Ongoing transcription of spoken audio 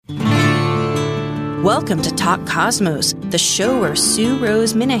Welcome to Talk Cosmos, the show where Sue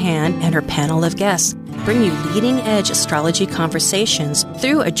Rose Minahan and her panel of guests bring you leading-edge astrology conversations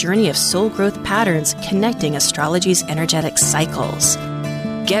through a journey of soul growth patterns connecting astrology's energetic cycles.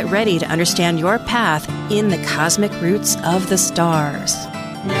 Get ready to understand your path in the cosmic roots of the stars.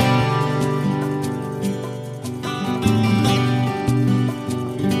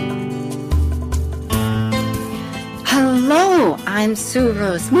 Hello, I'm Sue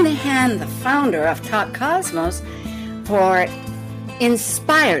Rose Minahan, the founder of Talk Cosmos, for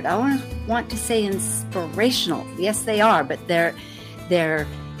inspired. I want to say inspirational. Yes, they are, but they're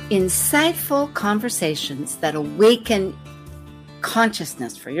insightful conversations that awaken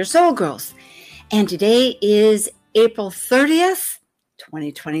consciousness for your soul growth. And today is April 30th,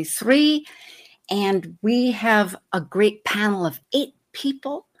 2023, and we have a great panel of 8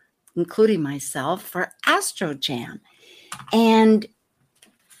 people, including myself, for Astro Jam. And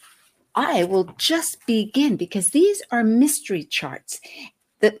I will just begin because these are mystery charts.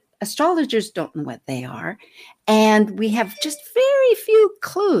 The astrologers don't know what they are. And we have just very few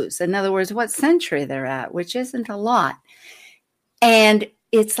clues. In other words, what century they're at, which isn't a lot. And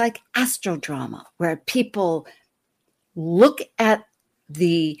it's like astrodrama, where people look at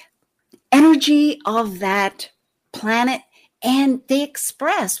the energy of that planet and they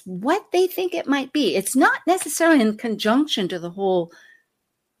express what they think it might be. It's not necessarily in conjunction to the whole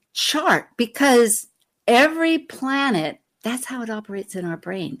chart, because every planet, that's how it operates in our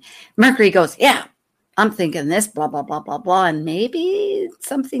brain. Mercury goes, yeah, I'm thinking this, blah, blah, blah, blah, blah, and maybe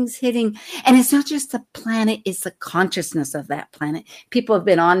something's hitting. And it's not just the planet, it's the consciousness of that planet. People have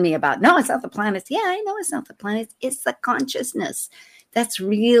been on me about, no, it's not the planets. Yeah, I know it's not the planets, it's the consciousness. That's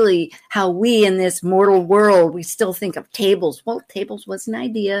really how we in this mortal world, we still think of tables. Well, tables was an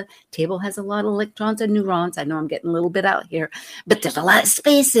idea. Table has a lot of electrons and neurons. I know I'm getting a little bit out here, but there's a lot of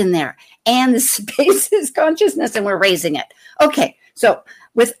space in there. And the space is consciousness, and we're raising it. Okay, so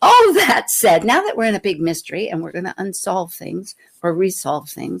with all of that said, now that we're in a big mystery and we're going to unsolve things or resolve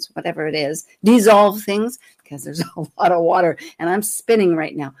things, whatever it is, dissolve things, because there's a lot of water and I'm spinning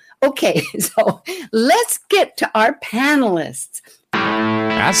right now. Okay, so let's get to our panelists.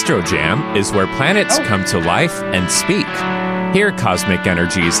 Astro Jam is where planets come to life and speak. Hear cosmic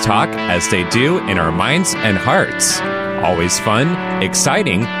energies talk as they do in our minds and hearts. Always fun,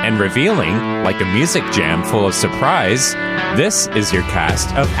 exciting, and revealing, like a music jam full of surprise. This is your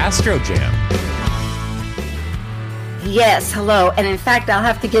cast of Astro Jam. Yes, hello. And in fact, I'll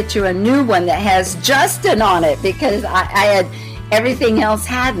have to get you a new one that has Justin on it, because I had everything else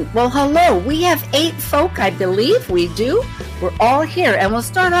hadn't. Well, hello. We have 8 folk, I believe we do. We're all here. And we'll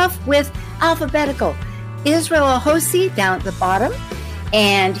start off with alphabetical. Israel Ahosi down at the bottom.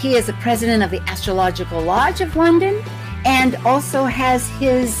 And he is the president of the Astrological Lodge of London, and also has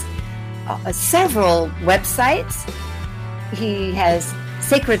his several websites. He has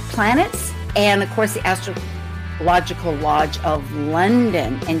Sacred Planets and, of course, the Astrological Lodge of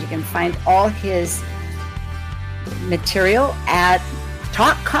London. And you can find all his material at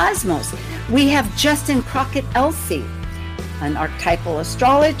Talk Cosmos. We have Justin Crockett Elsey, an archetypal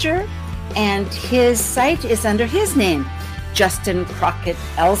astrologer, and his site is under his name, Justin Crockett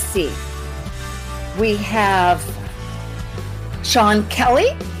Elsey. We have Sean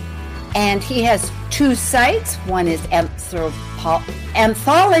Kelly, and he has 2 sites. One is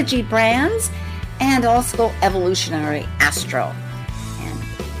Anthology Brands and also Evolutionary Astro.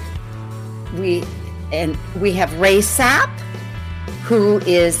 And we have Ray Sapp, who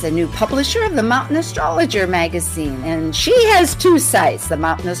is the new publisher of the Mountain Astrologer magazine. And she has 2 sites, the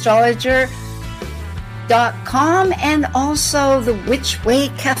mountainastrologer.com and also the Which Way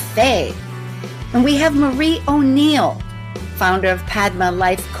Cafe. And we have Marie O'Neill, founder of Padma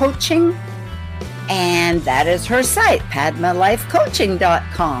Life Coaching, and that is her site,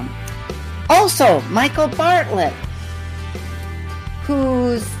 padmalifecoaching.com. Also, Michael Bartlett,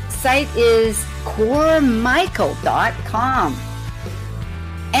 whose site is coremichael.com.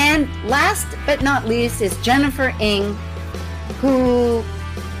 And last but not least is Jennifer Ng, whose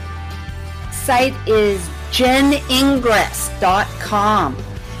site is jeningress.com.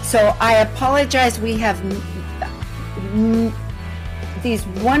 So I apologize, we have these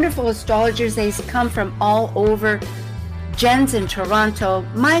wonderful astrologers. They come from all over. Jen's in Toronto,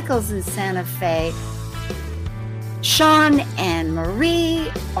 Michael's in Santa Fe, Sean and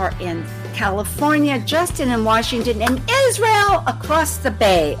Marie are in California, Justin in Washington, and Israel across the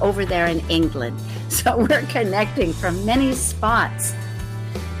bay over there in England. So we're connecting from many spots.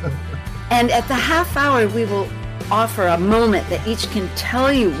 And at the half hour, we will offer a moment that each can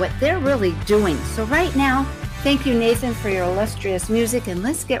tell you what they're really doing. So right now, Thank you, Nathan, for your illustrious music. And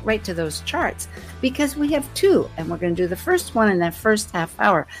let's get right to those charts because we have two, and we're going to do the first one in that first half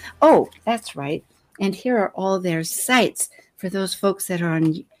hour. Oh, that's right. And here are all their sites for those folks that are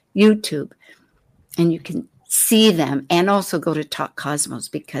on YouTube. And you can see them and also go to Talk Cosmos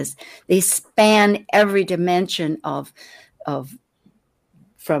because they span every dimension of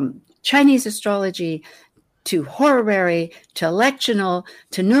from Chinese astrology to horary, to electional,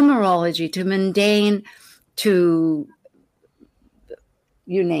 to numerology, to mundane, to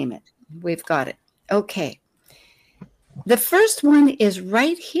you name it. We've got it. Okay. The first one is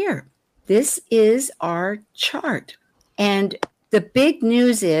right here. This is our chart. And the big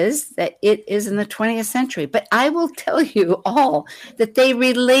news is that it is in the 20th century. But I will tell you all that they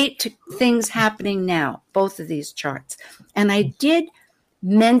relate to things happening now, both of these charts. And I did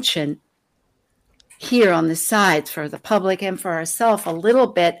mention here on the sides for the public and for ourselves a little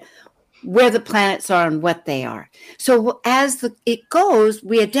bit where the planets are and what they are. So as it goes,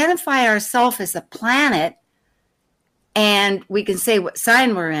 we identify ourselves as a planet and we can say what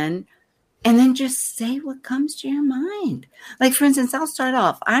sign we're in and then just say what comes to your mind. Like, for instance, I'll start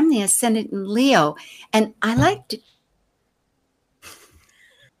off. I'm the ascendant in Leo, and I like to...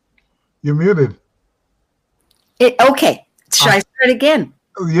 You're muted. Okay. Should I start again?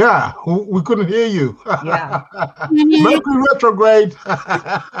 Yeah, we couldn't hear you. Yeah. Mercury retrograde.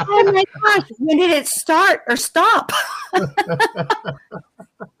 Oh my gosh, when did it start or stop?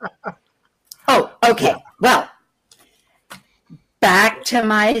 Oh, okay. Well, back to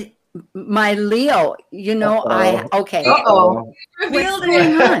my Leo. You know, okay. Uh-oh. What's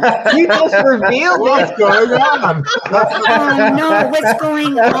going on? You just revealed What's going on? Oh no, what's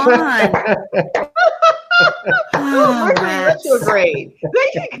going on? Oh, retrograde. There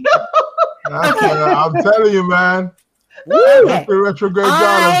you go. I'm telling you, man. Okay. Retrograde.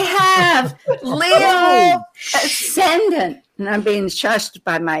 I have Leo ascendant, and I'm being shushed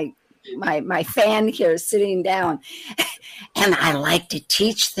by my fan here sitting down. And I like to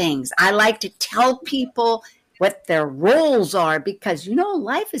teach things. I like to tell people what their roles are because, you know,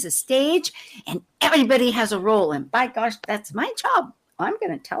 life is a stage and everybody has a role. And by gosh, that's my job. I'm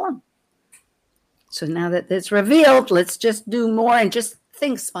going to tell them. So now that it's revealed, let's just do more and just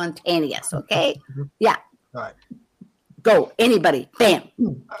think spontaneous, okay? Yeah. All right. Go. Anybody. Bam.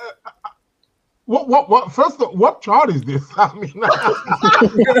 What? First, what chart is this? I mean,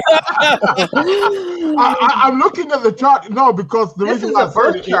 I'm looking at the chart. No, because the reason I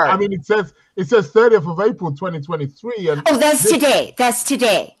said it, I mean, it says 30th of April, 2023. And that's today. That's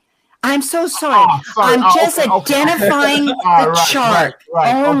today. I'm so sorry. I'm just identifying the chart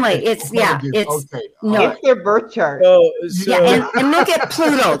only. Okay. It's no. It's their birth chart. And look at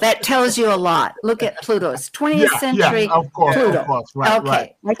Pluto. That tells you a lot. Look at Pluto. It's 20th century. Yeah, of course, Pluto. Of course. Right,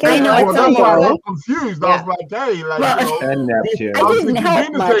 okay. Right. I know. Well, that's why I was confused. I was like, hey, and Neptune. I didn't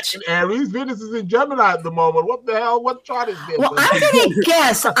help much. In Aries. Venus is in Gemini at the moment. What the hell? What chart is this? Well, I'm going to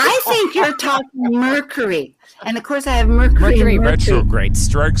guess. I think you're talking Mercury. And of course, I have Mercury retrograde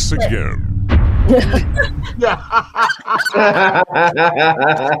strikes again. This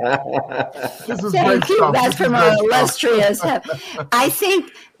is Thank you. That's from our illustrious. I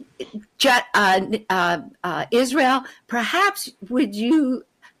think, Israel, perhaps would you...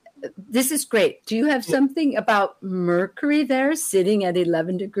 This is great. Do you have something about Mercury there sitting at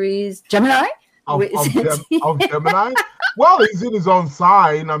 11 degrees? Gemini? Of Gemini? Well, he's in his own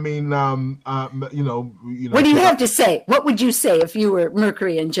sign. I mean, you know. What do you have to say? What would you say if you were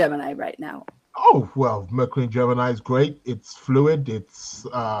Mercury and Gemini right now? Oh, well, Mercury and Gemini is great. It's fluid. It's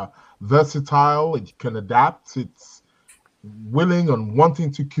versatile. It can adapt. It's willing and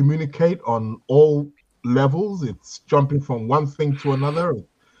wanting to communicate on all levels. It's jumping from one thing to another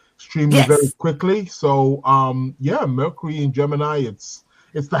extremely very quickly. So, Mercury and Gemini, it's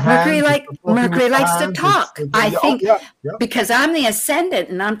the hand. Mercury likes to talk. I think because I'm the ascendant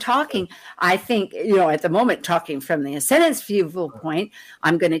and I'm talking, I think, you know, at the moment, talking from the ascendant's viewpoint,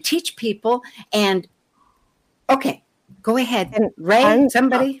 I'm going to teach people. And okay, go ahead. And Ray,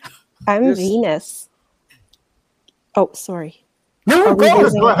 somebody. I'm Venus. Oh, sorry. No, go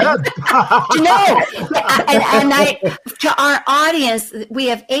ahead. No, and to our audience, we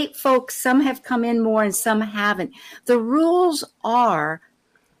have 8 folks. Some have come in more and some haven't. The rules are,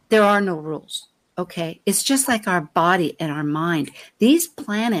 there are no rules, okay? It's just like our body and our mind. These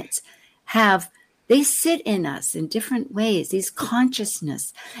planets they sit in us in different ways, these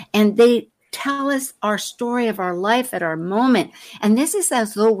consciousness, and they tell us our story of our life at our moment. And this is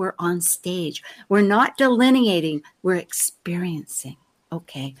as though we're on stage. We're not delineating, we're experiencing,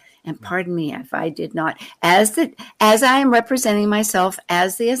 okay? And pardon me if I did not, as I am representing myself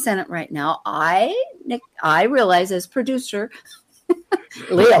as the ascendant right now, I I realize as producer,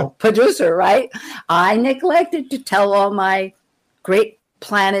 Leo, producer, right? I neglected to tell all my great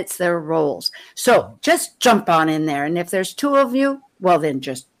planets their roles. So just jump on in there. And if there's two of you, well, then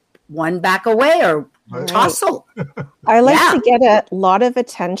just one back away or tussle. I like to get a lot of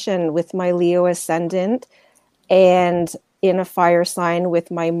attention with my Leo ascendant and in a fire sign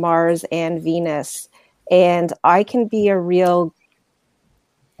with my Mars and Venus. And I can be a real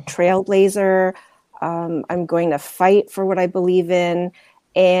trailblazer. I'm going to fight for what I believe in.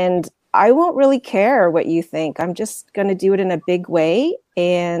 And I won't really care what you think. I'm just going to do it in a big way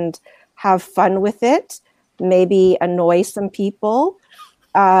and have fun with it. Maybe annoy some people.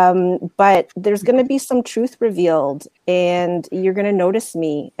 But there's going to be some truth revealed, and you're going to notice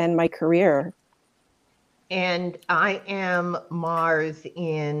me and my career. And I am Mars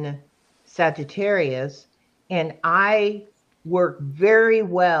in Sagittarius, and I work very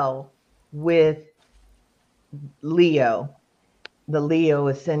well with Leo, the Leo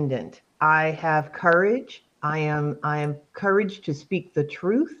ascendant. I have courage. I am courage to speak the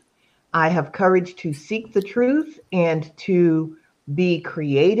truth. I have courage to seek the truth and to be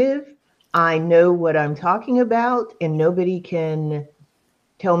creative. I know what I'm talking about, and nobody can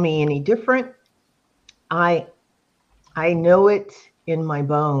tell me any different. I know it in my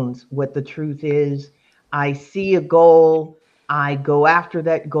bones what the truth is. I see a goal. I go after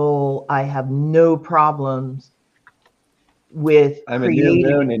that goal. I have no problems with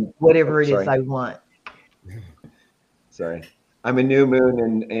creating whatever it is I want. Sorry. I'm a new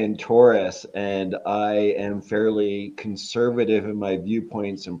moon in Taurus, and I am fairly conservative in my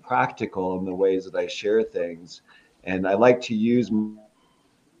viewpoints and practical in the ways that I share things. And I like to use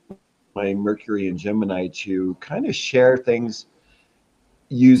my Mercury and Gemini to kind of share things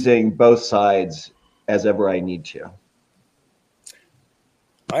using both sides as ever I need to.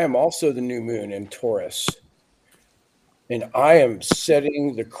 I am also the new moon in Taurus, and I am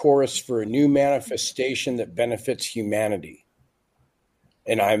setting the course for a new manifestation that benefits humanity.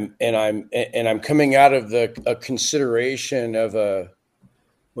 And I'm coming out of a consideration of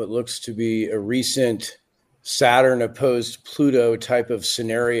what looks to be a recent Saturn opposed Pluto type of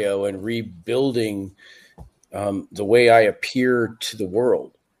scenario and rebuilding the way I appear to the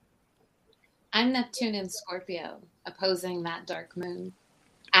world. I'm Neptune in Scorpio, opposing that dark moon,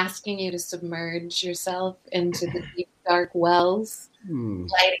 asking you to submerge yourself into the deep dark wells,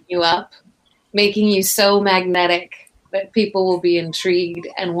 lighting you up, making you so magnetic that people will be intrigued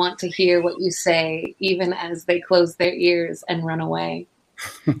and want to hear what you say, even as they close their ears and run away.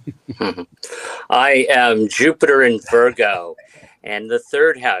 I am Jupiter in Virgo and the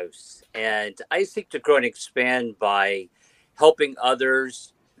third house, and I seek to grow and expand by helping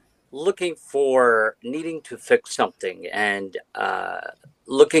others, looking for needing to fix something, and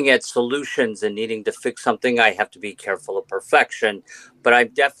looking at solutions and needing to fix something. I have to be careful of perfection, but I'm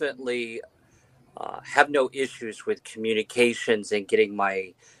definitely have no issues with communications and getting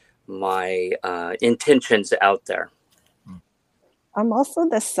my intentions out there. I'm also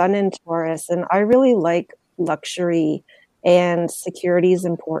the sun in Taurus, and I really like luxury, and security is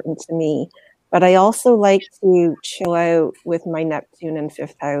important to me. But I also like to chill out with my Neptune in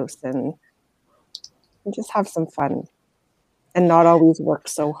fifth house and just have some fun and not always work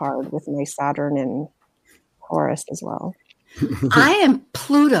so hard with my Saturn in Taurus as well. I am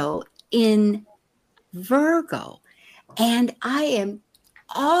Pluto in Virgo, and I am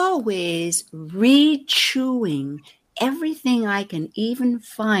always re-chewing everything I can even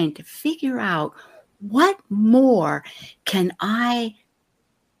find to figure out what more can I,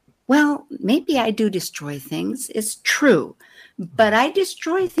 well, maybe I do destroy things. It's true, but I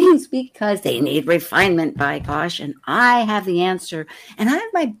destroy things because they need refinement, by gosh, and I have the answer. And I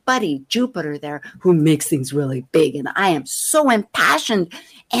have my buddy Jupiter there who makes things really big, and I am so impassioned,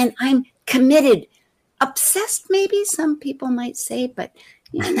 and I'm committed. Obsessed, maybe some people might say, but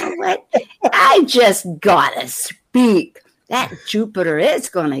you know what? I just gotta speak. That Jupiter is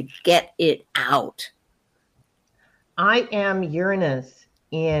gonna get it out. I am Uranus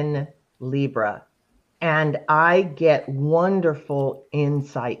in Libra, and I get wonderful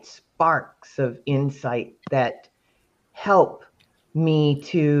insight, sparks of insight that help me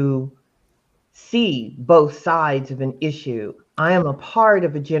to see both sides of an issue. I am a part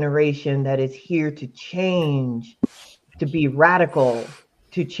of a generation that is here to change, to be radical,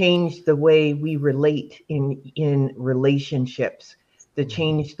 to change the way we relate in relationships, to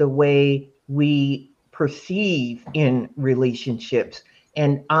change the way we perceive in relationships.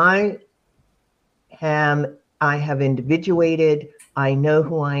 And I have individuated, I know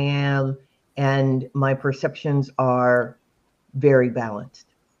who I am, and my perceptions are very balanced.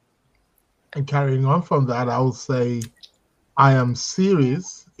 And carrying on from that, I will say I am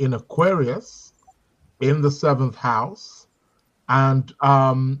Ceres in Aquarius in the 7th house. And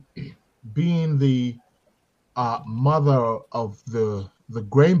being the mother of the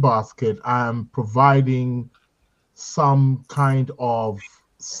grain basket, I am providing some kind of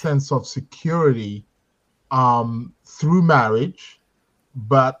sense of security through marriage,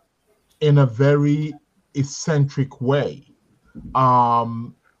 but in a very eccentric way.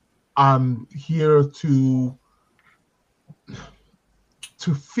 I'm here to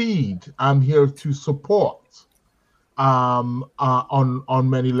feed. I'm here to support on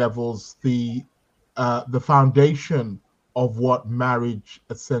many levels the foundation of what marriage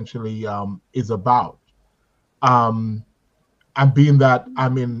essentially is about. And being that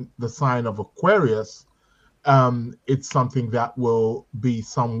I'm in the sign of Aquarius, it's something that will be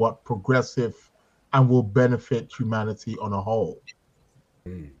somewhat progressive and will benefit humanity on a whole.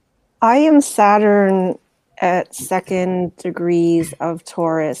 I am Saturn at 2nd degrees of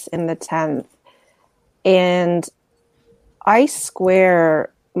Taurus in the 10th. And I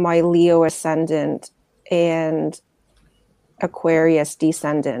square my Leo ascendant and Aquarius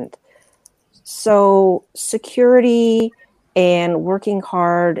descendant. So security and working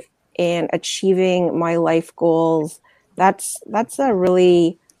hard and achieving my life goals, that's a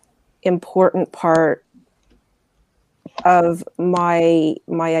really important part of my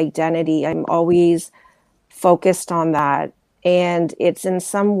identity. I'm always focused on that. And it's in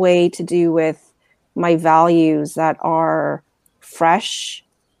some way to do with my values that are fresh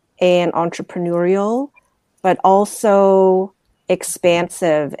and entrepreneurial, but also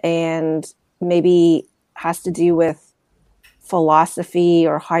expansive, and maybe has to do with philosophy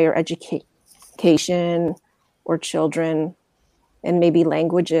or higher education or children and maybe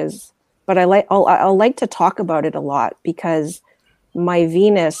languages. But I'll like to talk about it a lot because my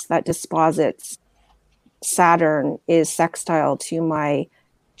Venus that disposits Saturn is sextile to my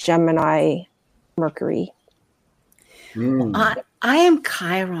Gemini Mercury. I am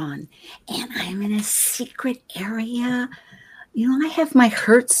Chiron, and I'm in a secret area. I have my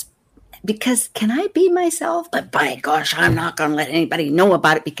hurts because can I be myself? But by gosh, I'm not going to let anybody know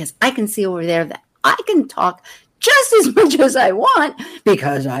about it because I can see over there that I can talk just as much as I want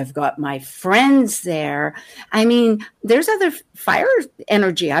because I've got my friends there. I mean, there's other fire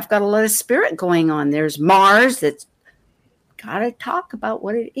energy. I've got a lot of spirit going on. There's Mars that's got to talk about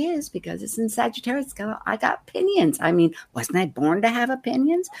what it is because it's in Sagittarius. I got opinions. I mean, wasn't I born to have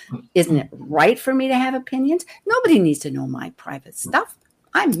opinions? Isn't it right for me to have opinions? Nobody needs to know my private stuff.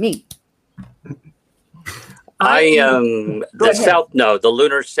 I'm me. I am the South Node, the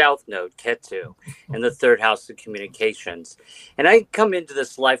lunar South Node, Ketu, in the 3rd house of communications. And I come into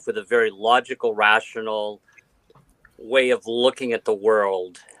this life with a very logical, rational way of looking at the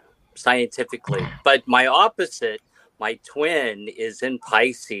world scientifically. But my opposite, my twin, is in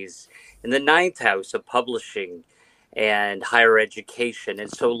Pisces in the 9th house of publishing and higher education.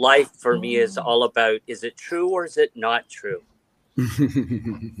 And so life for me is all about, is it true or is it not true?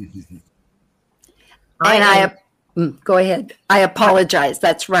 Go ahead. I apologize.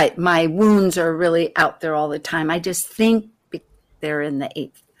 That's right. My wounds are really out there all the time. I just think they're in the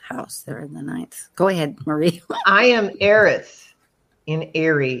 8th house. They're in the 9th. Go ahead, Marie. I am Eris in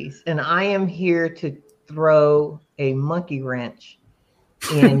Aries, and I am here to throw a monkey wrench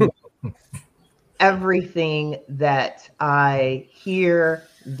in everything that I hear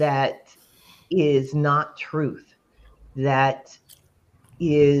that is not truth, that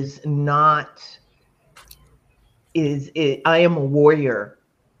is not... I am a warrior,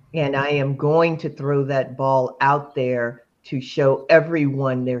 and I am going to throw that ball out there to show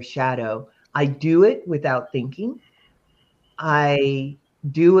everyone their shadow. I do it without thinking. I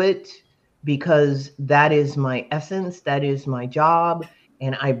do it because that is my essence, that is my job,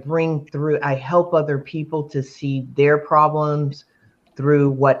 and I help other people to see their problems through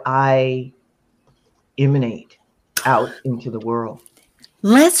what I emanate out into the world.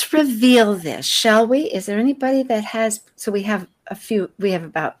 Let's reveal this, shall we? Is there anybody that has? So we have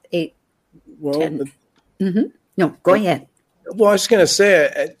about 8, 10. No, go ahead. Well, I was going to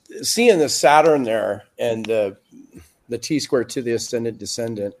say, seeing the Saturn there and the T-square to the ascendant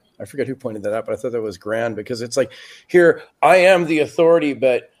descendant, I forget who pointed that out, but I thought that was grand because it's like, here, I am the authority,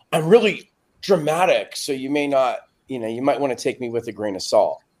 but I'm really dramatic. So you may not, you might want to take me with a grain of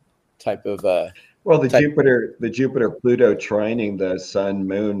salt type of... Well, the Jupiter-Pluto trining the Sun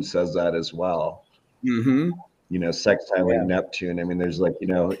Moon says that as well. Mm-hmm. Sextiling Neptune. I mean, there's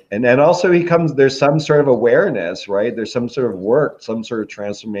and then also there's some sort of awareness, right? There's some sort of work, some sort of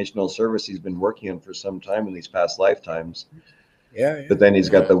transformational service he's been working on for some time in these past lifetimes. Yeah. But then he's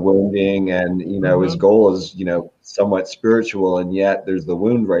got the wounding, and his goal is somewhat spiritual, and yet there's the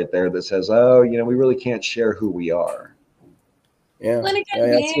wound right there that says, oh, we really can't share who we are. Yeah. Well, and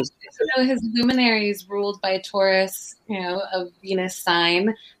again, his luminary is ruled by Taurus, a Venus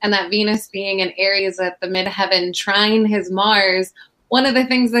sign, and that Venus being in Aries at the midheaven trine his Mars. One of the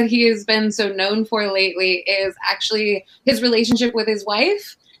things that he has been so known for lately is actually his relationship with his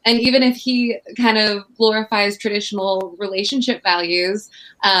wife. And even if he kind of glorifies traditional relationship values,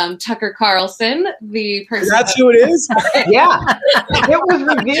 Tucker Carlson, the person... That's who it is? Yeah. It was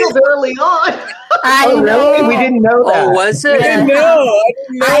revealed early on. I know. Really? We didn't know that. Oh, was it? I didn't know.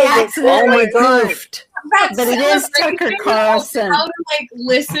 I accidentally God. goofed. But it is Tucker Carlson. How to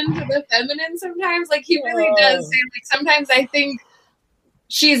listen to the feminine sometimes. He really does say, sometimes I think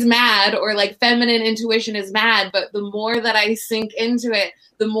she's mad, or feminine intuition is mad, but the more that I sink into it,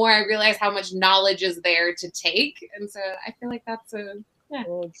 the more I realize how much knowledge is there to take. And so I feel like that's Was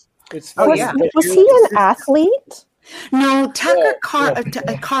he an athlete? No, Tucker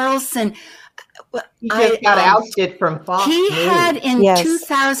Carlson. He just got ousted from Fox He News. had in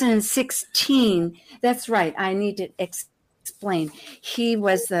 2016. That's right. I need to explain. He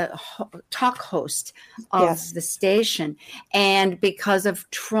was the talk host of the station, and because of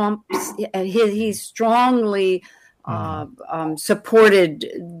Trump's, he strongly supported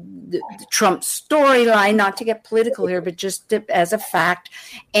the Trump storyline, not to get political here, but just as a fact.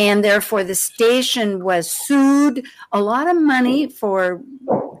 And therefore the station was sued a lot of money for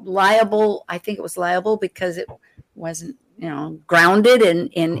liable. I think it was liable because it wasn't, grounded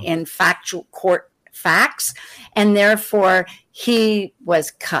in factual court facts. And therefore he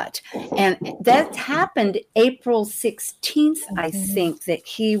was cut. And that happened April 16th, I think, that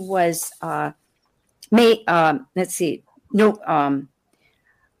he was, let's see. No,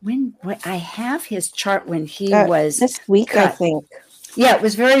 when I have his chart when he was this week, cut. I think. Yeah, it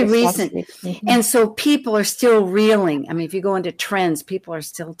was very recent. And so people are still reeling. I mean, if you go into trends, people are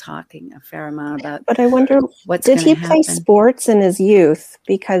still talking a fair amount about. But I wonder, did he play sports in his youth?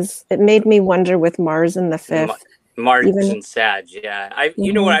 Because it made me wonder with Mars in the fifth. Mars and Sag, yeah.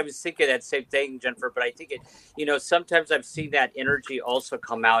 You know what, I was thinking that same thing, Jennifer, but I think it, sometimes I've seen that energy also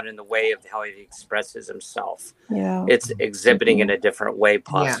come out in the way of how he expresses himself. Yeah. It's exhibiting in a different way,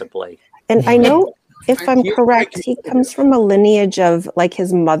 possibly. Yeah. And I know, if I'm correct, he comes from a lineage of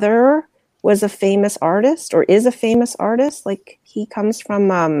his mother was a famous artist or is a famous artist. He comes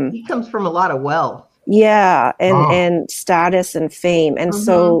from a lot of wealth. Yeah. And status and fame. And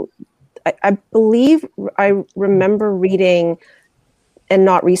so I believe I remember reading, and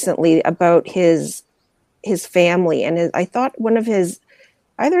not recently, about his family, and I thought one of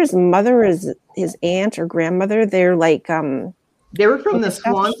either his mother or his aunt or grandmother, they're they were from the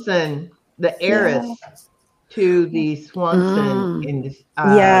Swanson, the heiress to the Swanson industry.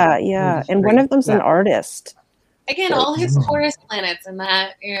 And one of them's an artist. Again, all his Taurus planets and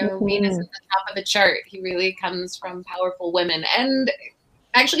that, Venus at the top of the chart, he really comes from powerful women and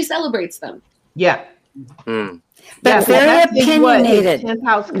actually celebrates them. Yeah. But very opinionated. 10th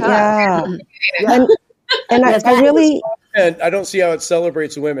house cut. Yeah. And I really... And I don't see how it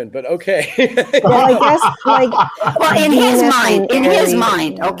celebrates women, but okay. Well, I guess in his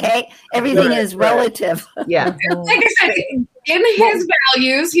mind, okay? Everything is relative. Yeah. Like I said, in his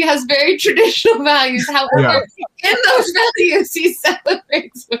values, he has very traditional values. However, in those values, he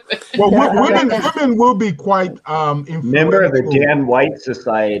celebrates women. Well, women will be quite member of the Dan White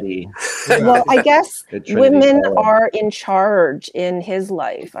Society. Well, I guess women are in charge in his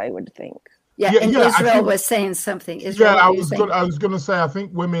life, I would think. Israel was saying something. I was going to say, I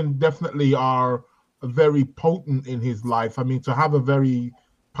think women definitely are very potent in his life. I mean, to have a very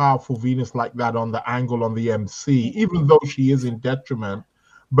powerful Venus like that on the angle on the MC, even though she is in detriment,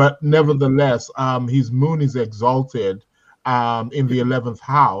 but nevertheless, his moon is exalted in the 11th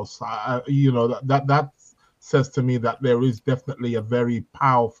house. That says to me that there is definitely a very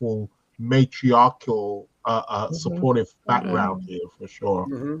powerful matriarchal supportive background here for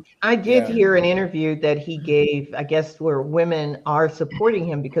sure. I did hear an interview that he gave, I guess, where women are supporting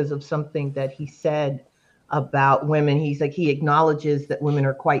him because of something that he said about women. He's he acknowledges that women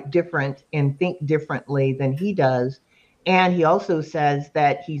are quite different and think differently than he does. And he also says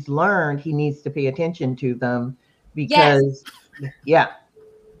that he's learned he needs to pay attention to them because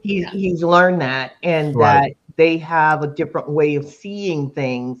he's learned that, and that they have a different way of seeing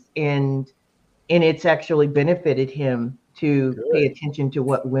things, and it's actually benefited him to pay attention to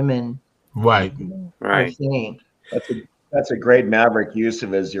what women are saying. That's a great maverick use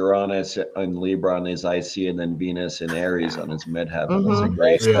of his Uranus and Libra on his IC, and then Venus and Aries on his midheaven. That's a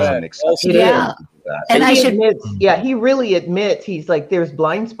great mix. Yeah. And he really admits he's like, there's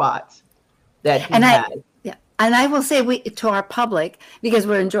blind spots that he has. And I will say to our public, because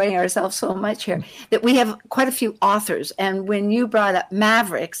we're enjoying ourselves so much here, that we have quite a few authors. And when you brought up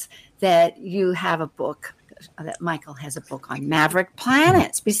Mavericks, that you have a book, that Michael has a book on Maverick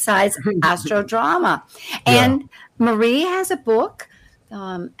planets besides astrodrama. And Marie has a book,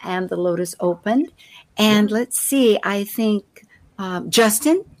 and The Lotus Opened. And let's see, I think,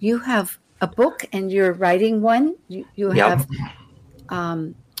 Justin, you have a book and you're writing one. You have...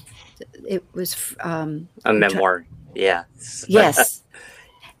 it was a memoir. Yes.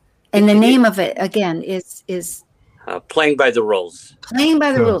 And the name of it again is Playing by the Rules. Playing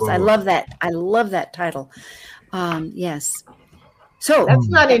by the Rules. I love that. I love that title. Yes. So that's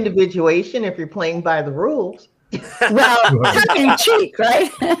not individuation if you're playing by the rules. Well, tongue in cheek,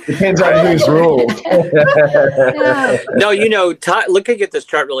 right? Depends on whose rules. No, looking at this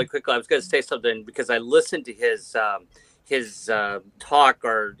chart really quickly, I was going to say something because I listened to his talk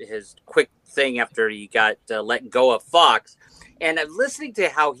or his quick thing after he got let go of Fox, and I'm listening to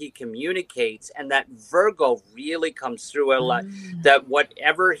how he communicates, and that Virgo really comes through a lot. That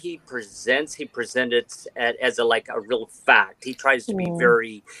whatever he presents as a real fact. He tries to be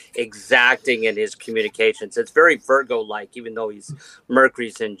very exacting in his communications. It's very Virgo-like, even though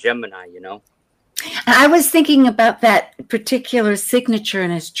Mercury's in Gemini. I was thinking about that particular signature in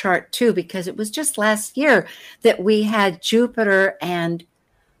his chart too, because it was just last year that we had Jupiter and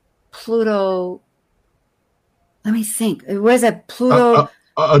Pluto. Let me think. It was a Pluto.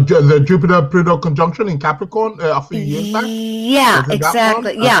 The Jupiter-Pluto conjunction in Capricorn a few years back? Yeah,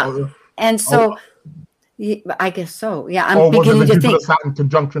 exactly. And so, I guess so. Yeah, I'm beginning to think. Saturn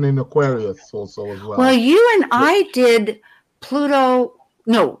conjunction in Aquarius also as well. Well, you and I did Pluto...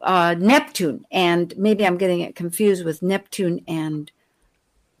 No, Neptune, and maybe I'm getting it confused with Neptune and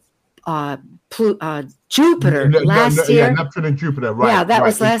Jupiter last year. Yeah, Neptune and Jupiter, right. Yeah, that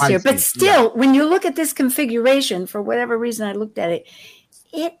was last year. But still, when you look at this configuration, for whatever reason I looked at it,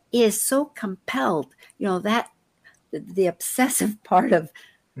 it is so compelled, that the obsessive part of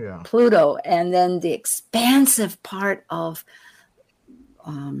Pluto and then the expansive part of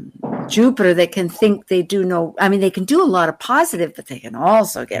Jupiter, they can think they do know. I mean, they can do a lot of positive, but they can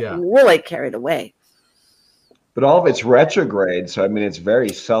also get really carried away. But all of it's retrograde, so I mean, it's very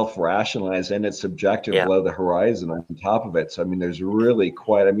self-rationalized and it's subjective below the horizon on top of it. So I mean, there's really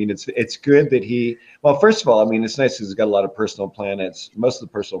quite. I mean, it's good that he. Well, first of all, I mean, it's nice because he's got a lot of personal planets. Most of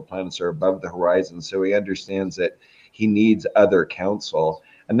the personal planets are above the horizon, so he understands that he needs other counsel.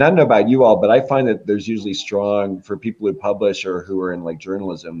 And I don't know about you all, but I find that there's usually strong for people who publish or who are in like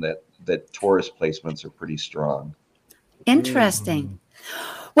journalism that Taurus placements are pretty strong. Interesting.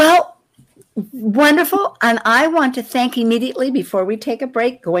 Well, wonderful. And I want to thank immediately before we take a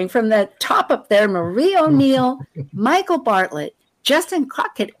break, going from the top up there, Marie O'Neill, Michael Bartlett, Justin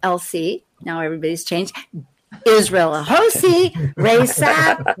Crockett, LC. Now everybody's changed. Israel Ahosi, Ray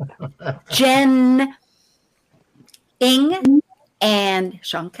Sapp, Jen Ing, and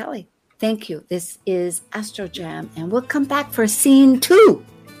Sean Kelly. Thank you. This is Astro Jam, and we'll come back for scene 2.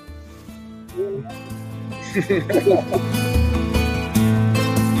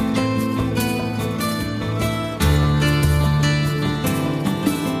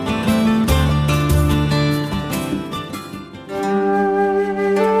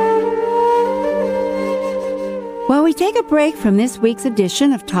 While we take a break from this week's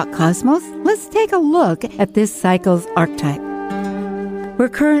edition of Talk Cosmos, let's take a look at this cycle's archetype. We're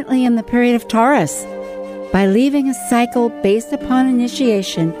currently in the period of Taurus. By leaving a cycle based upon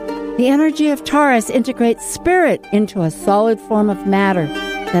initiation, the energy of Taurus integrates spirit into a solid form of matter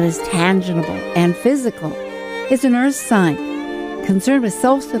that is tangible and physical. It's an earth sign, concerned with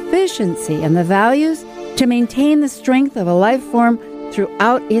self-sufficiency and the values to maintain the strength of a life form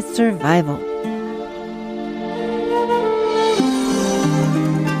throughout its survival.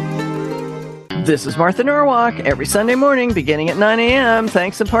 This is Martha Norwalk. Every Sunday morning, beginning at 9 a.m.,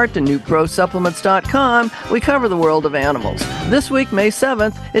 thanks in part to NuProSupplements.com, we cover the world of animals. This week, May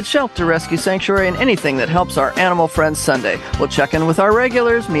 7th, it's Shelter Rescue Sanctuary and anything that helps our animal friends Sunday. We'll check in with our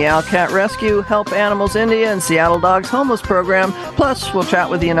regulars, Meow Cat Rescue, Help Animals India, and Seattle Dogs Homeless Program. Plus, we'll chat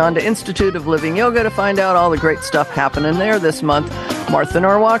with the Ananda Institute of Living Yoga to find out all the great stuff happening there this month. Martha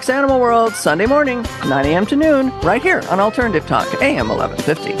Norwalk's Animal World, Sunday morning, 9 a.m. to noon, right here on Alternative Talk, AM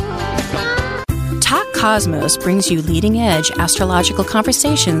 1150. Talk Cosmos brings you leading-edge astrological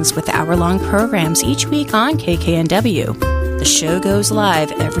conversations with hour-long programs each week on KKNW. The show goes live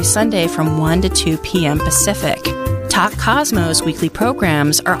every Sunday from 1 to 2 p.m. Pacific. Talk Cosmos weekly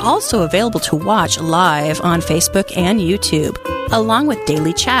programs are also available to watch live on Facebook and YouTube, along with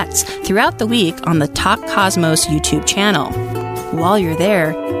daily chats throughout the week on the Talk Cosmos YouTube channel. While you're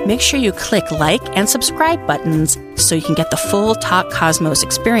there, make sure you click like and subscribe buttons so you can get the full Talk Cosmos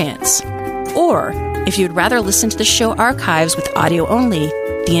experience. Or, if you'd rather listen to the show archives with audio only,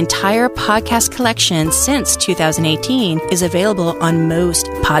 the entire podcast collection since 2018 is available on most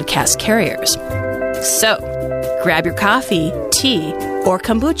podcast carriers. So, grab your coffee, tea, or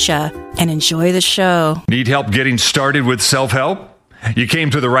kombucha and enjoy the show. Need help getting started with self-help? You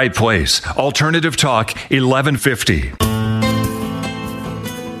came to the right place. Alternative Talk 1150.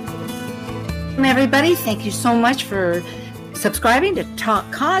 Everybody, thank you so much for subscribing to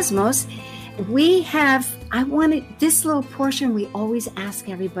Talk Cosmos. I wanted this little portion. We always ask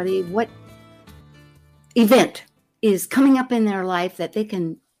everybody what event is coming up in their life that they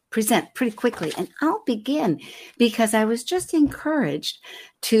can present pretty quickly. And I'll begin because I was just encouraged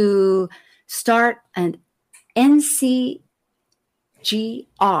to start an NCGR.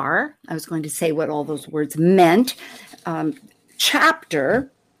 I was going to say what all those words meant. Chapter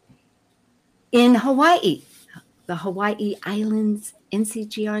in Hawaii, the Hawaii Islands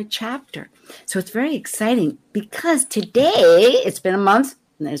NCGR chapter. So it's very exciting because today, it's been a month,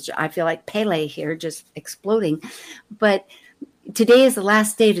 and I feel like Pele here just exploding, but today is the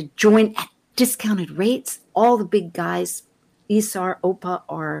last day to join at discounted rates. All the big guys, ESAR, OPA,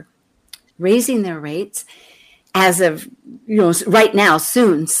 are raising their rates as of, right now,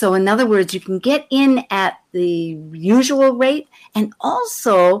 soon. So in other words, you can get in at the usual rate, and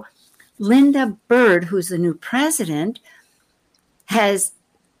also Linda Bird, who's the new president, has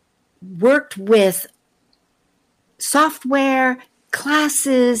worked with software,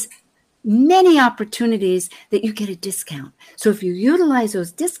 classes, many opportunities that you get a discount. So if you utilize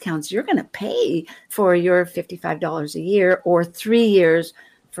those discounts, you're going to pay for your $55 a year or 3 years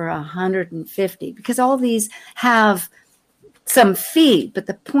for $150, because all these have some fee. But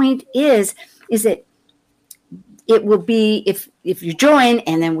the point is that it will be, if you join,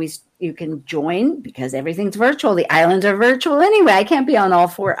 and then you can join because everything's virtual. The islands are virtual anyway. I can't be on all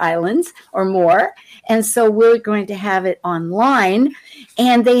 4 islands or more. And so we're going to have it online.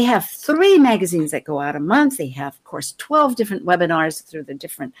 And they have 3 magazines that go out a month. They have, of course, 12 different webinars through the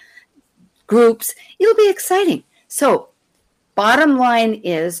different groups. It'll be exciting. So bottom line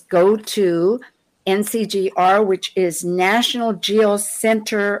is, go to NCGR, which is National Geo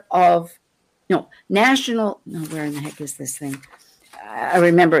Center of, where in the heck is this thing? I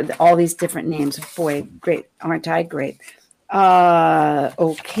remember all these different names. Boy, great. Aren't I great?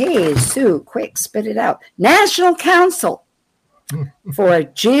 Okay, Sue, quick, spit it out. National Council for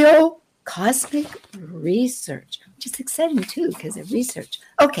Geocosmic Research, which is exciting too because of research.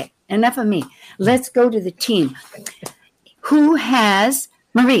 Okay, enough of me. Let's go to the team. Who has,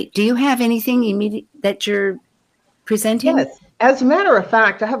 Marie, do you have anything immediate that you're presenting? Yes. As a matter of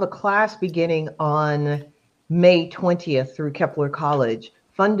fact, I have a class beginning on May 20th through Kepler College,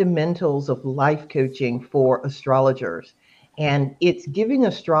 Fundamentals of Life Coaching for Astrologers. And it's giving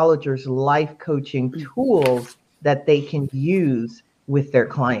astrologers life coaching tools that they can use with their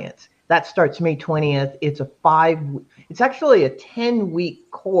clients. That starts May 20th. It's actually a 10-week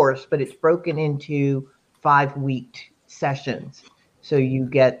course, but it's broken into 5-week sessions. So you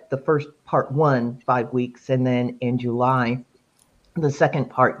get the first part 1, 5 weeks, and then in July, the second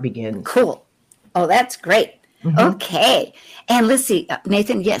part begins. Cool. Oh, that's great. Mm-hmm. Okay. And let's see,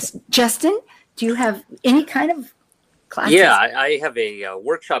 Nathan, yes. Justin, do you have any kind of classes? Yeah, I have a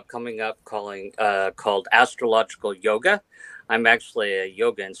workshop coming up called Astrological Yoga. I'm actually a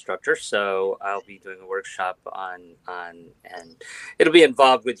yoga instructor, so I'll be doing a workshop on and it'll be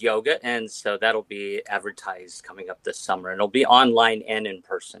involved with yoga, and so that'll be advertised coming up this summer, and it'll be online and in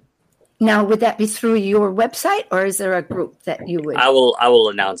person. Now, would that be through your website, or is there a group that you would? I will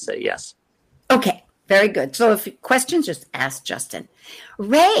announce it. Yes. Okay, very good. So, if questions, just ask Justin.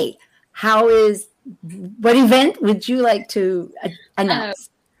 Ray, what event would you like to announce?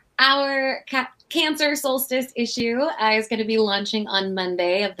 Our Cancer Solstice issue is going to be launching on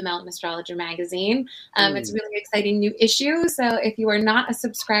Monday of the Mountain Astrologer magazine. It's a really exciting new issue. So if you are not a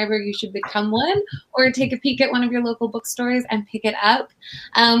subscriber, you should become one, or take a peek at one of your local bookstores and pick it up.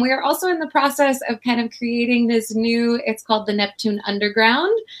 We are also in the process of kind of creating this new, it's called the Neptune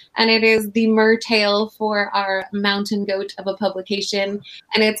Underground, and it is the mertale for our mountain goat of a publication.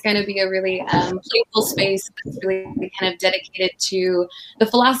 And it's going to be a really playful space that's really kind of dedicated to the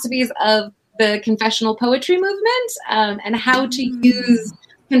philosophies of the confessional poetry movement, and how to use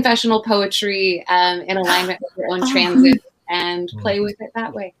confessional poetry in alignment with your own transit and play with it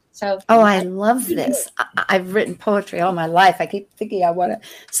that way. So, I love this. I've written poetry all my life. I keep thinking I want to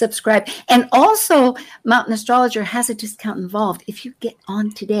subscribe. And also, Mountain Astrologer has a discount involved if you get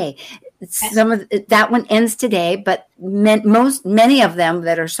on today. That one ends today, but many of them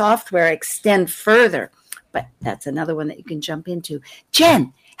that are software extend further. But that's another one that you can jump into.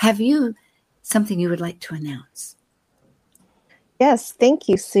 Jen, have you something you would like to announce? Yes, thank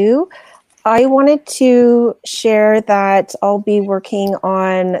you, Sue. I wanted to share that I'll be working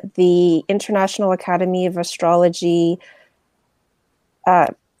on the International Academy of Astrology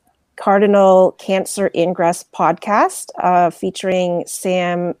Cardinal Cancer Ingress podcast featuring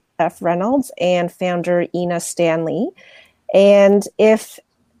Sam F. Reynolds and founder Ina Stanley. And if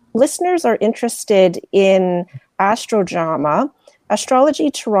listeners are interested in Astro Jam,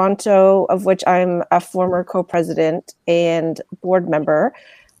 Astrology Toronto, of which I'm a former co-president and board member,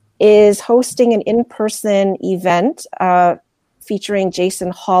 is hosting an in-person event featuring Jason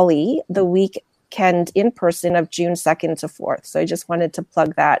Hawley the weekend in person of June 2nd to 4th. So I just wanted to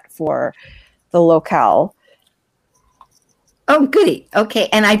plug that for the locale. Oh, goody. Okay.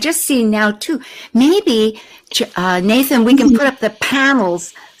 And I just see now, too, maybe, Nathan, we can put up the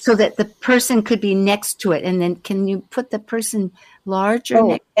panels so that the person could be next to it. And then can you put the person larger?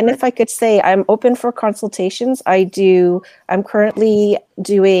 And if I could say, I'm open for consultations. I'm currently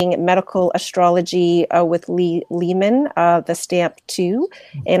doing medical astrology with Lee Lehman, the stamp 2.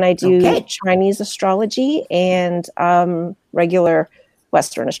 And I do Chinese astrology and regular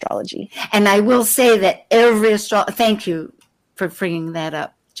Western astrology. And I will say that thank you for bringing that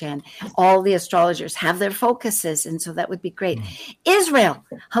up, Jen. All the astrologers have their focuses, and so that would be great. Israel,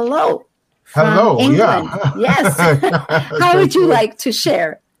 hello. Hello, England. yeah. Yes. How would you like to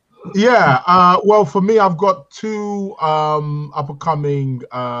share? Yeah, well, for me, I've got two up-and-coming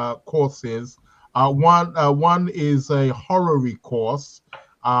courses. One is a horary course.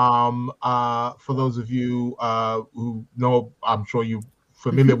 For those of you who know, I'm sure you're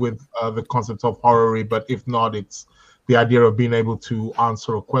familiar with the concept of horary, but if not, it's the idea of being able to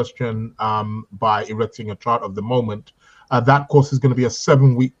answer a question by erecting a chart of the moment. That course is going to be a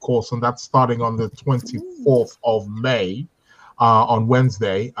 7-week course, and that's starting on the 24th of May on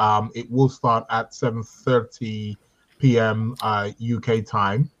Wednesday. It will start at 7:30 p.m. UK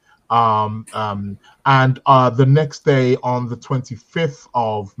time. And the next day on the 25th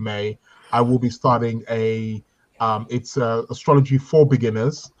of May, I will be starting it's astrology for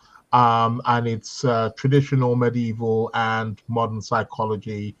beginners. And it's traditional, medieval, and modern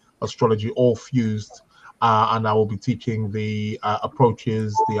psychology, astrology, all fused. And I will be teaching the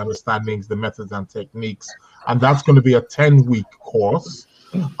approaches, the understandings, the methods and techniques. And that's going to be a 10-week course.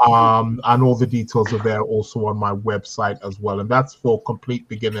 And all the details are there also on my website as well. And that's for complete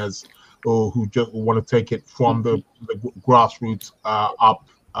beginners who just want to take it from the grassroots up.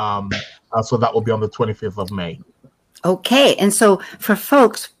 So that will be on the 25th of May. Okay. And so for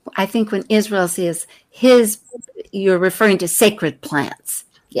folks, I think when Israel says you're referring to sacred plants.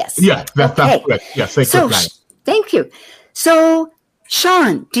 Yes. Yeah, that's correct. Yeah, sacred plants. Thank you. So,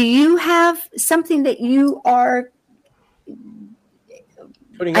 Sean, do you have something that you are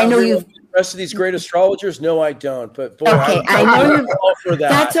putting out the rest of these great astrologers? No, I don't. But boy, I know you for that.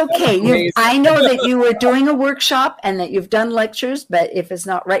 That's okay. I know that you were doing a workshop and that you've done lectures, but if it's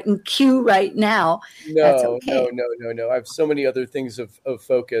not right in queue right now, that's okay. No. I have so many other things of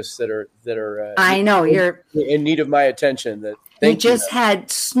focus that are. I know you're in need of my attention. That you just had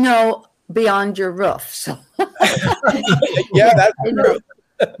snow beyond your roof, so yeah, that's true.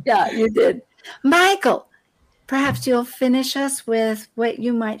 Yeah, you did, Michael. Perhaps you'll finish us with what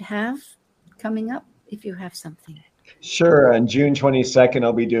you might have coming up, if you have something. Sure. On June 22nd,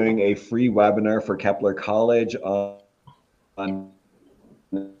 I'll be doing a free webinar for Kepler College on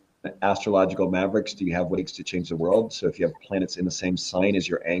astrological mavericks. Do you have what it takes to change the world? So if you have planets in the same sign as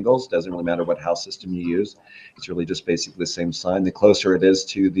your angles, doesn't really matter what house system you use. It's really just basically the same sign. The closer it is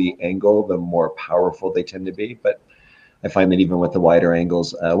to the angle, the more powerful they tend to be. But I find that even with the wider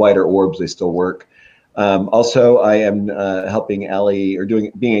angles, wider orbs, they still work. Also, I am helping Allie, or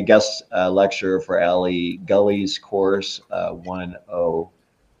being a guest lecturer for Allie Gully's course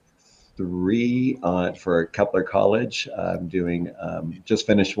 103 for Kepler College. I'm doing, just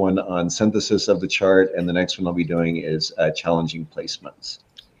finished one on synthesis of the chart, and the next one I'll be doing is challenging placements.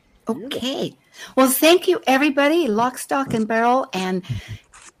 Okay. Well, thank you, everybody. Lock, stock, and barrel. And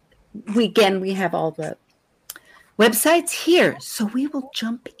we have all the websites here. So we will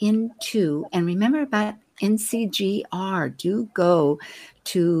jump into, and remember about NCGR. Do go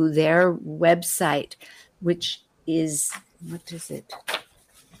to their website, which is, what is it?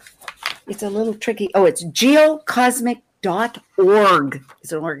 It's a little tricky. Oh, it's geocosmic Hawaii.org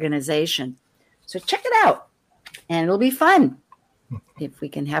is an organization. So check it out, and it'll be fun if we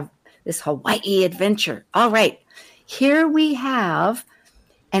can have this Hawaii adventure. All right, here we have,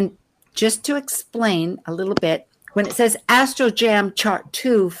 and just to explain a little bit, when it says Astro Jam chart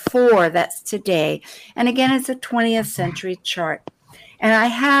 2-4, that's today. And again, it's a 20th century chart. And I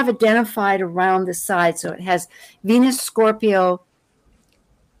have identified around the side, so it has Venus, Scorpio,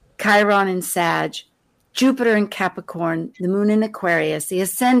 Chiron in Sag, Jupiter in Capricorn, the moon in Aquarius, the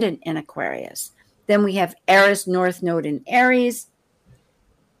ascendant in Aquarius. Then we have Eris North Node in Aries,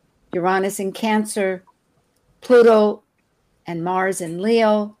 Uranus in Cancer, Pluto and Mars in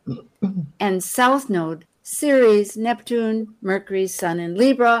Leo, and South Node, Ceres, Neptune, Mercury, Sun in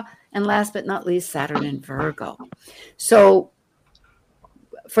Libra, and last but not least, Saturn in Virgo. So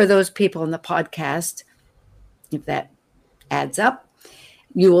for those people in the podcast, if that adds up,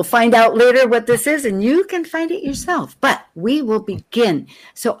 you will find out later what this is, and you can find it yourself. But we will begin.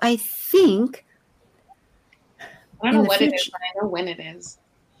 So I think... I don't know what it is, but I know when it is.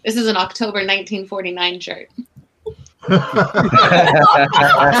 This is an October 1949 chart. All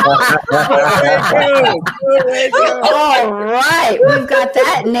right, we've got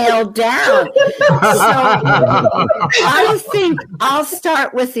that nailed down. So I think I'll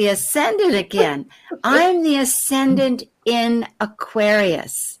start with the ascendant again. I'm the ascendant in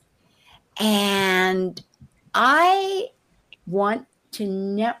Aquarius, and I want to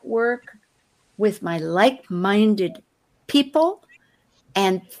network with my like-minded people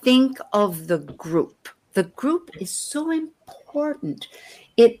and think of the group. The group is so important.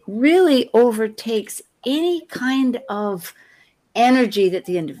 It really overtakes any kind of energy that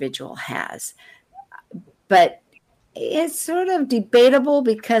the individual has. But it's sort of debatable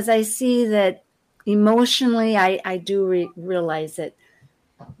because I see that emotionally, I do realize that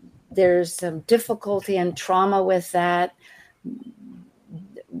there's some difficulty and trauma with that.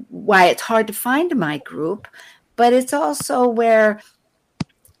 Why it's hard to find my group, but it's also where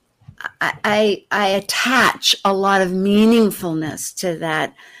I attach a lot of meaningfulness to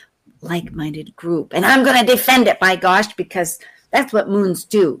that like-minded group. And I'm going to defend it, by gosh, because that's what moons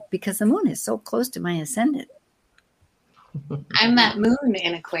do, because the moon is so close to my ascendant. I'm that moon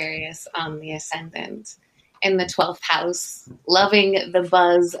in Aquarius on the ascendant in the 12th house, loving the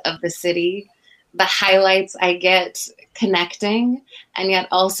buzz of the city, the highlights I get connecting, and yet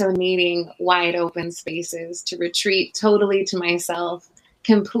also needing wide open spaces to retreat totally to myself,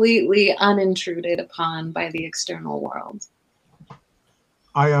 completely unintruded upon by the external world.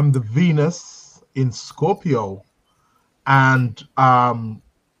 I am the Venus in Scorpio, and I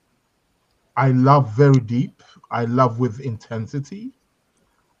love very deep. I love with intensity.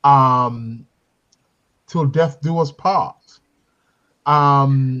 Till death do us part.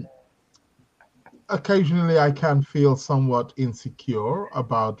 Occasionally I can feel somewhat insecure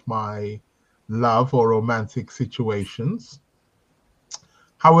about my love or romantic situations.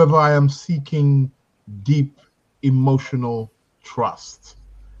 However, I am seeking deep emotional trust.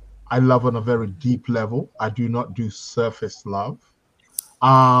 I love on a very deep level. I do not do surface love.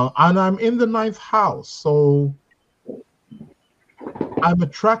 And I'm in the 9th house, so I'm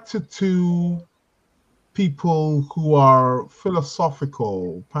attracted to people who are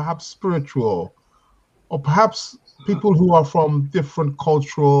philosophical, perhaps spiritual, or perhaps people who are from different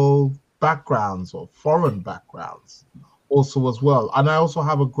cultural backgrounds or foreign backgrounds also as well. And I also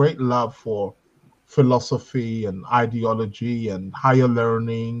have a great love for philosophy and ideology and higher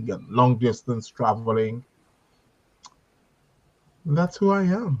learning and long distance traveling. And that's who I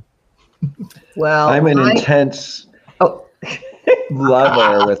am. Well, I'm an intense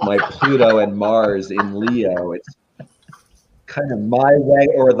lover with my Pluto and Mars in Leo. It's kind of my way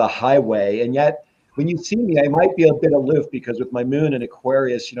or the highway. And yet when you see me, I might be a bit aloof because with my moon in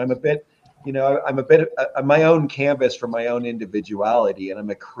Aquarius, I'm a bit my own canvas for my own individuality, and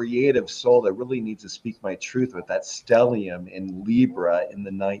I'm a creative soul that really needs to speak my truth with that stellium in Libra in the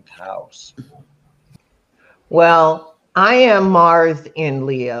 9th house. Well, I am Mars in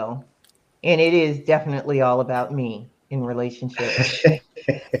Leo, and it is definitely all about me in relationships.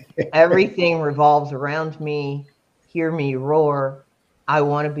 Everything revolves around me. Hear me roar. I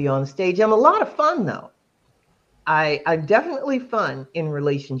want to be on stage. I'm a lot of fun, though. I'm definitely fun in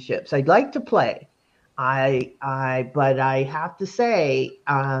relationships. I'd like to play. But I have to say,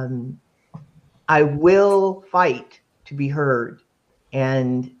 I will fight to be heard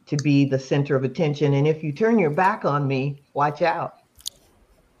and to be the center of attention. And if you turn your back on me, watch out.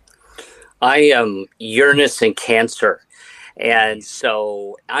 I am Uranus in Cancer. And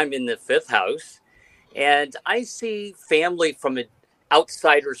so I'm in the 5th house, and I see family from a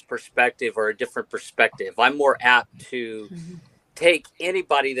outsider's perspective or a different perspective. I'm more apt to take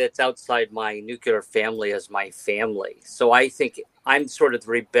anybody that's outside my nuclear family as my family. So I think I'm sort of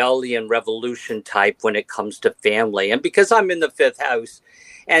the rebellion revolution type when it comes to family. And because I'm in the 5th house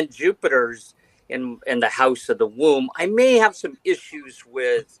and Jupiter's in the house of the womb, I may have some issues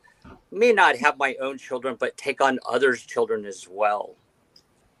with, may not have my own children, but take on others' children as well.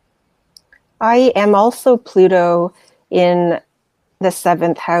 I am also Pluto in the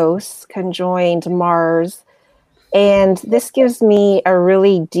 7th house, conjoined Mars. And this gives me a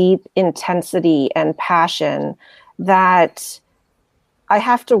really deep intensity and passion that I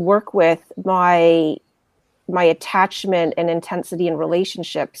have to work with my attachment and intensity in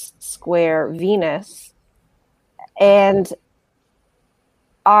relationships square Venus. And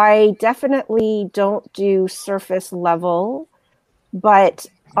I definitely don't do surface level, but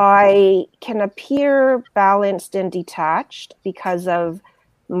I can appear balanced and detached because of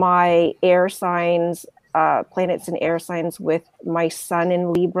my air signs, planets and air signs with my sun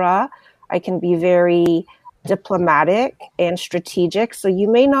in Libra. I can be very diplomatic and strategic. So you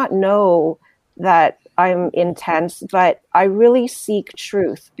may not know that I'm intense, but I really seek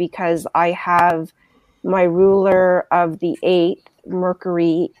truth because I have my ruler of the 8th,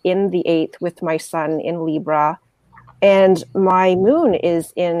 Mercury in the 8th with my sun in Libra. And my moon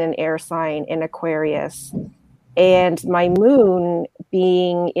is in an air sign in Aquarius. And my moon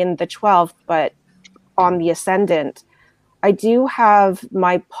being in the 12th, but on the ascendant, I do have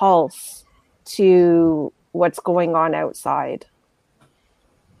my pulse to what's going on outside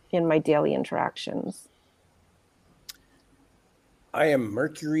in my daily interactions. I am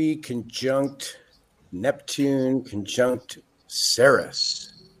Mercury conjunct Neptune conjunct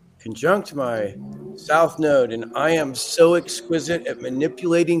Ceres, conjunct my South Node, and I am so exquisite at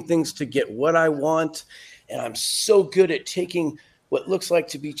manipulating things to get what I want, and I'm so good at taking what looks like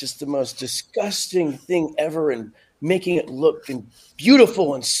to be just the most disgusting thing ever and making it look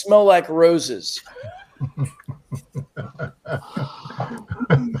beautiful and smell like roses.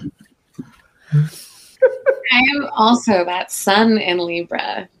 I am also that sun in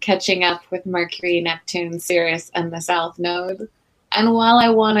Libra, catching up with Mercury, Neptune, Ceres, and the South Node. And while I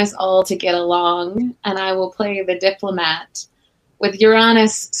want us all to get along, and I will play the diplomat, with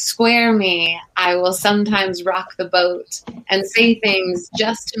Uranus square me, I will sometimes rock the boat and say things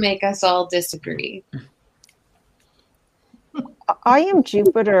just to make us all disagree. I am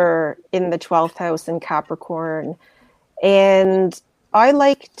Jupiter in the 12th house in Capricorn, and I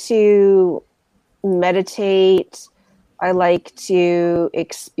like to meditate. I like to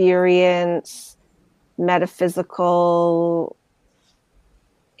experience metaphysical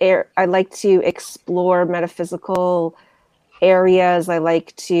I like to explore metaphysical areas. I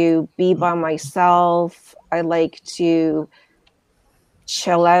like to be by myself. I like to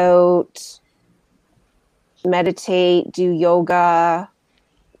chill out, meditate, do yoga,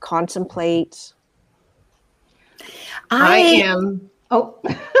 contemplate. I am, go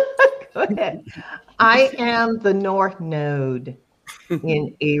ahead. I am the North Node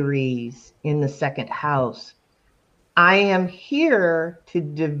in Aries in the 2nd house. I am here to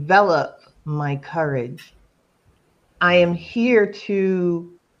develop my courage. I am here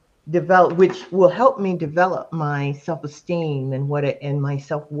to develop, which will help me develop my self-esteem and my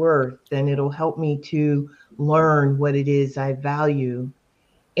self-worth, and it'll help me to learn what it is I value.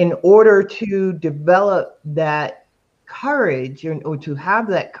 In order to develop that courage or to have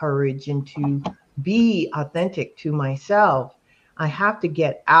that courage and to be authentic to myself, I have to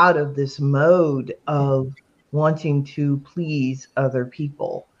get out of this mode of wanting to please other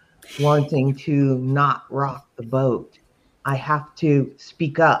people, wanting to not rock the boat. I have to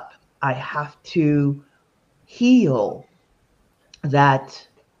speak up. I have to heal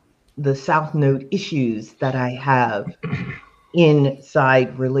the South Node issues that I have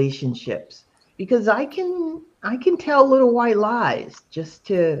inside relationships, because I can tell little white lies just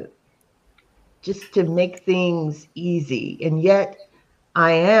to make things easy, and yet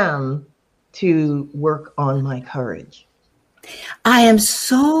I am to work on my courage. I am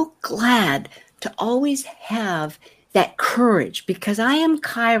so glad to always have that courage, because I am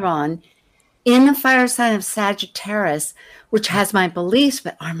Chiron in the fire sign of Sagittarius, which has my beliefs,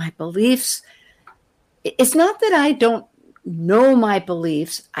 but are my beliefs, it's not that I don't know my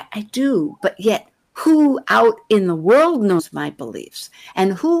beliefs, I do, but yet who out in the world knows my beliefs,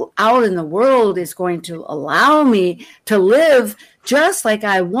 and who out in the world is going to allow me to live just like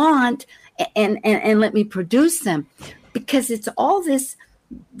I want and let me produce them? Because it's all this,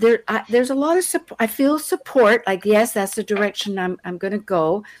 there's a lot of support. I feel support, like, yes, that's the direction I'm going to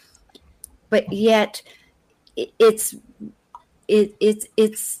go, but yet it's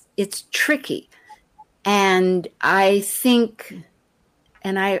it's tricky. And I think,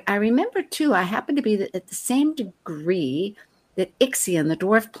 and I remember too, I happened to be at the same degree that Ixion, the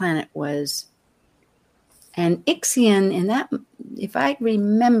dwarf planet, was. And Ixion, in that, if I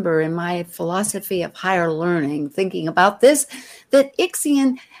remember in my philosophy of higher learning, thinking about this, that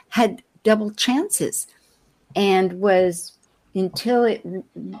Ixion had double chances and was, until it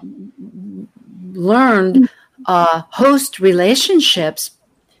learned host relationships,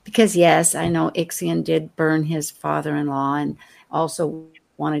 because yes, I know Ixion did burn his father-in-law and also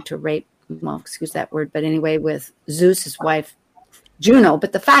wanted to rape, well, excuse that word, but anyway, with Zeus's wife, Juno.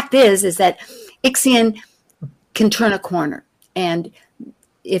 But the fact is that Ixion can turn a corner. And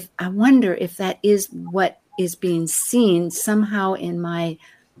if I wonder if that is what is being seen somehow in my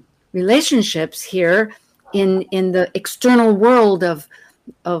relationships here in the external world of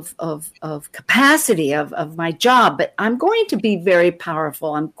capacity of my job. But I'm going to be very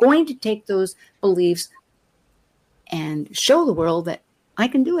powerful. I'm going to take those beliefs and show the world that I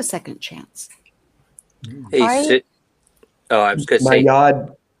can do a second chance. Hey, I was going to say,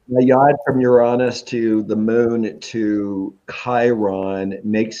 my yod from Uranus to the moon to Chiron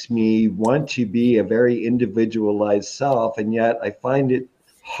makes me want to be a very individualized self, and yet I find it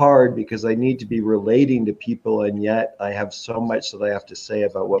hard because I need to be relating to people, and yet I have so much that I have to say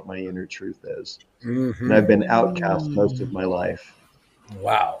about what my inner truth is. And I've been outcast most of my life.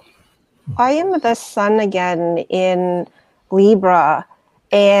 Wow. I am the sun again in Libra,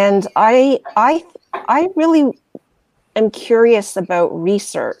 and I really am curious about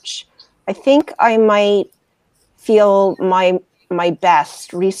research. I think I might feel my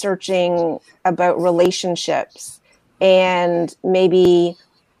best researching about relationships and maybe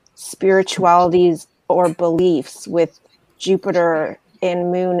spiritualities or beliefs with Jupiter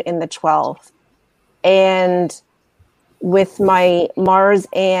and Moon in the 12th. And with my Mars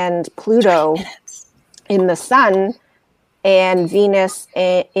and Pluto in the Sun and Venus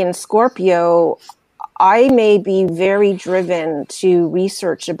in Scorpio, I may be very driven to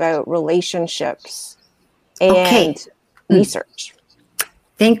research about relationships and research.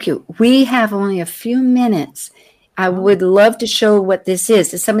 Thank you. We have only a few minutes. I would love to show what this is.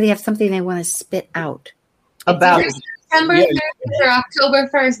 Does somebody have something they want to spit out? About September 30th or October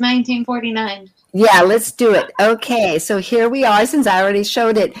 1st, 1949. Yeah, let's do it. Okay, so here we are. Since I already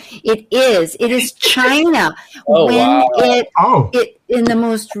showed it, it is China. It in the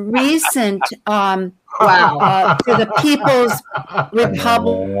most recent to the People's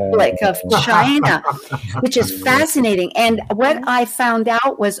Republic of China, which is fascinating. And what I found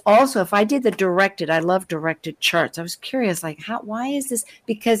out was also, if I did the directed, I love directed charts. I was curious, like, why is this?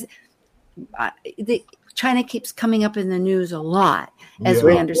 Because China keeps coming up in the news a lot, as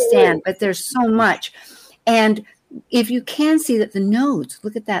we understand, but there's so much. And if you can see that the nodes,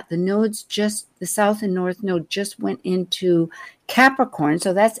 look at that, the nodes the south and north node just went into Capricorn,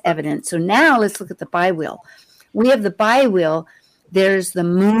 so that's evident. So now let's look at the biwheel. We have the biwheel. There's the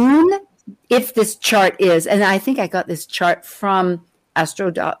moon, if this chart is, and I think I got this chart from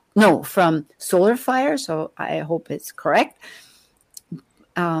from Solar Fire, so I hope it's correct.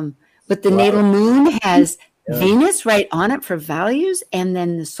 But the natal moon has Venus right on it for values, and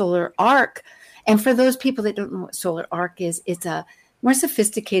then the solar arc. And for those people that don't know what solar arc is, it's a more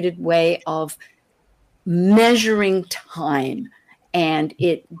sophisticated way of measuring time, and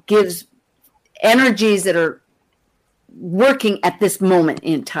it gives energies that are working at this moment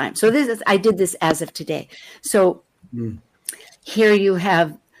in time. So I did this as of today. So here you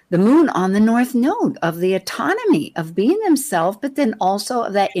have the moon on the north node of the autonomy of being themselves, but then also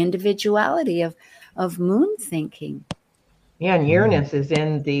of that individuality of moon thinking. Yeah, and Uranus is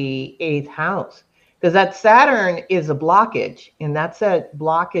in the 8th house, because that Saturn is a blockage, and that's a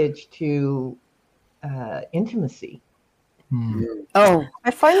blockage to intimacy. Oh,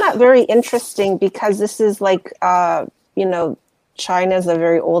 I find that very interesting, because this is like, China's a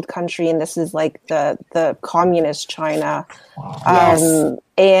very old country, and this is like the communist China.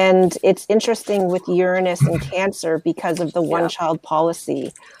 And it's interesting with Uranus and Cancer because of the one-child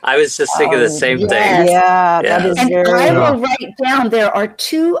policy. I was just thinking the same thing. Yeah, that is and I will write down, there are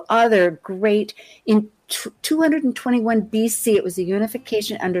two other great, in 221 BC, it was a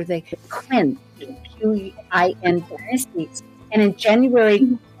unification under the Qin, Q-I-N dynasties. And in January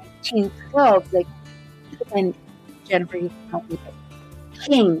 1912, and January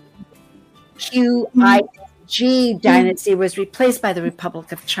King, Q-I-N-G dynasty was replaced by the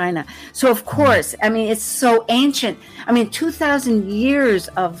Republic of China. So, of course, I mean, it's so ancient. I mean, 2,000 years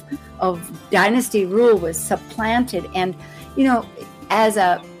of dynasty rule was supplanted. And, as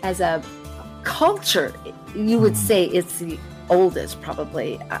a culture, you would say it's the oldest,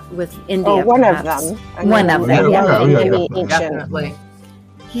 probably, with India. Oh, one perhaps. of them. One of them. Maybe ancient. Definitely.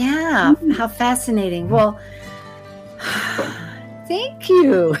 Yeah, how fascinating. Well, thank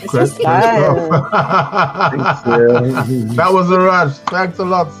you. This was Great fun. stuff. That was a rush. Thanks a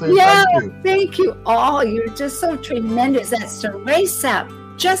lot, Sid. Yeah, Thank you. thank you all. You're just so tremendous. That's Saray Sapp,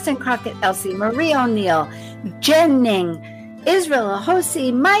 Justin Crockett, Elsie, Marie O'Neill, Jen Ning, Israel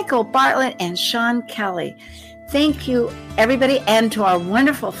Ahosi, Michael Bartlett, and Sean Kelly. Thank you, everybody, and to our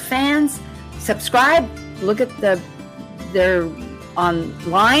wonderful fans. Subscribe, look at their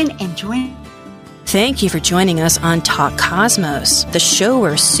online, and join. Thank you for joining us on Talk Cosmos, the show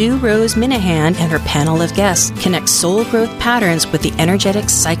where Sue Rose Minahan and her panel of guests connect soul growth patterns with the energetic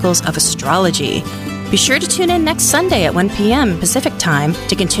cycles of astrology. Be sure to tune in next Sunday at 1 p.m. Pacific Time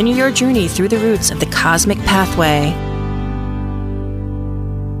to continue your journey through the roots of the cosmic pathway.